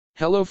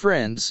Hello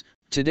friends,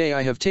 today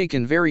I have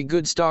taken very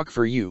good stock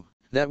for you,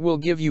 that will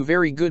give you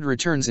very good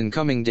returns in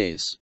coming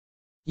days.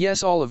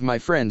 Yes, all of my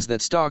friends,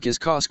 that stock is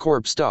KOSS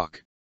Corp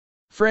stock.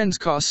 Friends,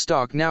 KOSS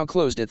stock now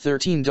closed at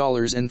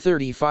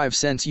 $13.35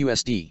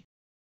 USD.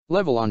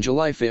 Level on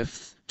July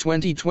 5,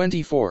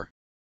 2024.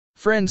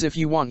 Friends, if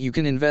you want you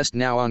can invest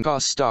now on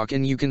KOSS stock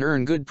and you can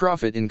earn good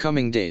profit in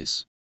coming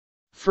days.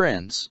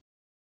 Friends,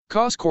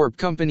 KOSS Corp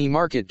company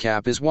market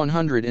cap is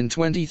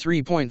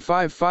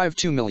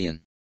 $123.552 million.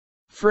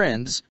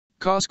 Friends,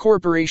 KOSS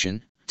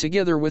Corporation,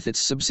 together with its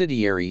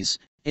subsidiaries,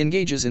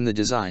 engages in the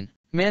design,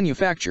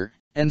 manufacture,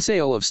 and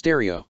sale of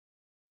stereo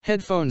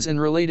headphones and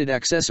related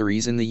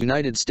accessories in the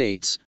United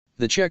States,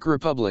 the Czech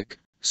Republic,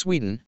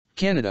 Sweden,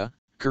 Canada,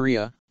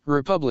 Korea,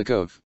 Republic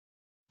of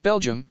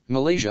Belgium,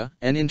 Malaysia,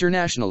 and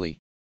internationally.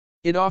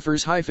 It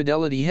offers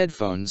high-fidelity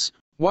headphones,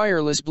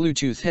 wireless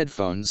Bluetooth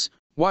headphones,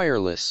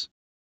 wireless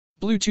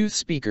Bluetooth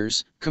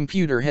speakers,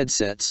 computer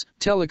headsets,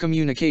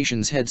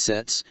 telecommunications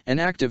headsets, and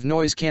active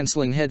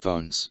noise-canceling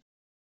headphones.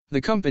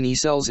 The company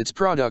sells its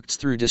products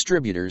through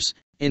distributors,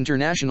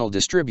 international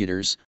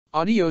distributors,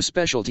 audio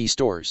specialty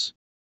stores,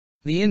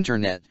 the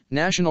internet,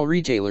 national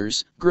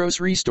retailers,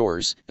 grocery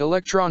stores,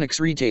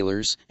 electronics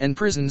retailers, and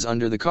prisons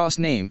under the KOSS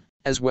name,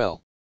 as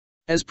well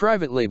as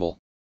private label.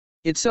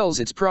 It sells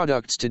its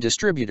products to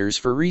distributors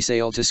for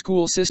resale to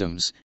school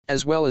systems,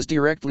 as well as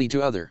directly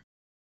to other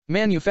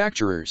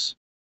manufacturers.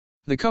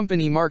 The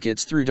company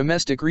markets through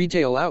domestic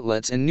retail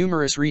outlets and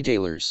numerous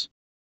retailers.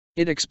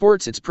 It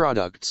exports its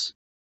products.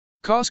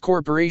 KOSS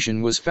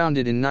Corporation was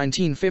founded in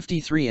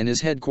 1953 and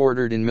is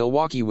headquartered in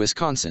Milwaukee,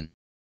 Wisconsin.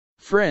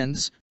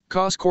 Friends,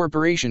 KOSS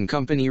Corporation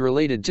company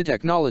related to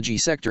technology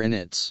sector and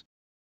it's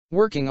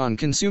working on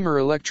consumer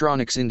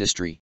electronics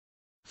industry.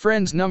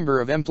 Friends, number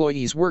of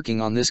employees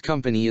working on this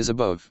company is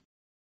above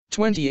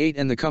 28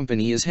 and the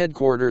company is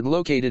headquartered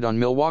located on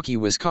Milwaukee,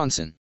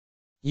 Wisconsin,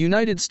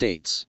 United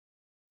States.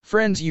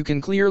 Friends, you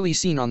can clearly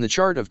see on the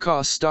chart of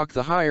KOSS stock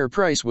the higher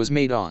price was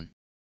made on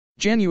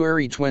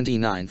January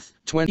 29,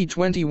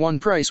 2021.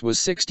 Price was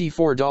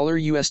 $64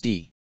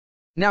 USD.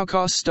 Now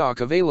KOSS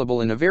stock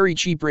available in a very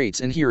cheap rates,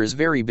 and here is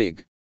very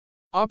big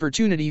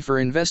opportunity for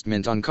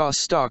investment on KOSS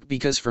stock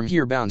because from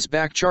here bounce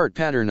back chart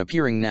pattern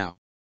appearing now.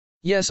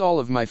 Yes, all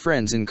of my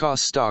friends, in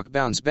KOSS stock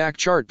bounce back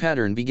chart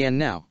pattern began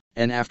now,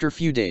 and after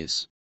few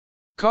days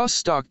KOSS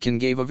stock can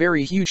give a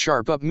very huge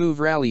sharp up move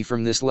rally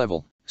from this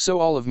level.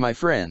 So all of my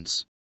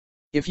friends,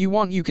 if you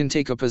want you can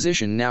take a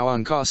position now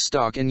on KOSS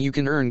stock and you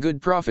can earn good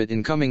profit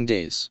in coming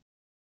days.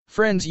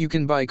 Friends, you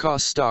can buy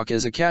KOSS stock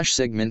as a cash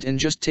segment and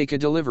just take a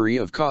delivery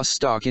of KOSS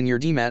stock in your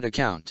demat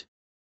account.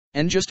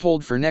 And just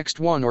hold for next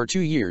 1 or 2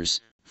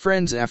 years.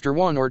 Friends, after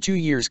 1 or 2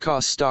 years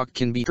KOSS stock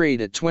can be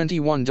traded at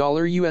 $21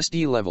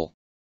 USD level.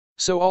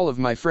 So all of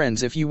my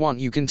friends, if you want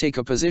you can take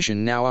a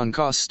position now on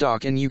KOSS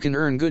stock and you can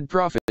earn good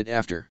profit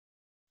after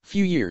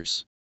few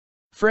years.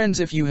 Friends,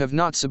 if you have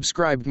not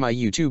subscribed my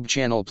YouTube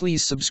channel,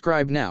 please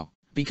subscribe now,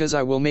 because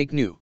I will make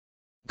new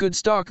good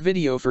stock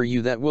video for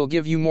you that will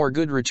give you more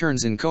good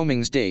returns in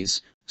coming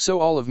days.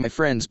 So all of my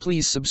friends,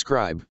 please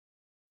subscribe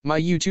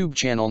my YouTube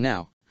channel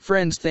now.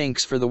 Friends,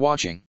 thanks for the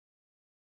watching.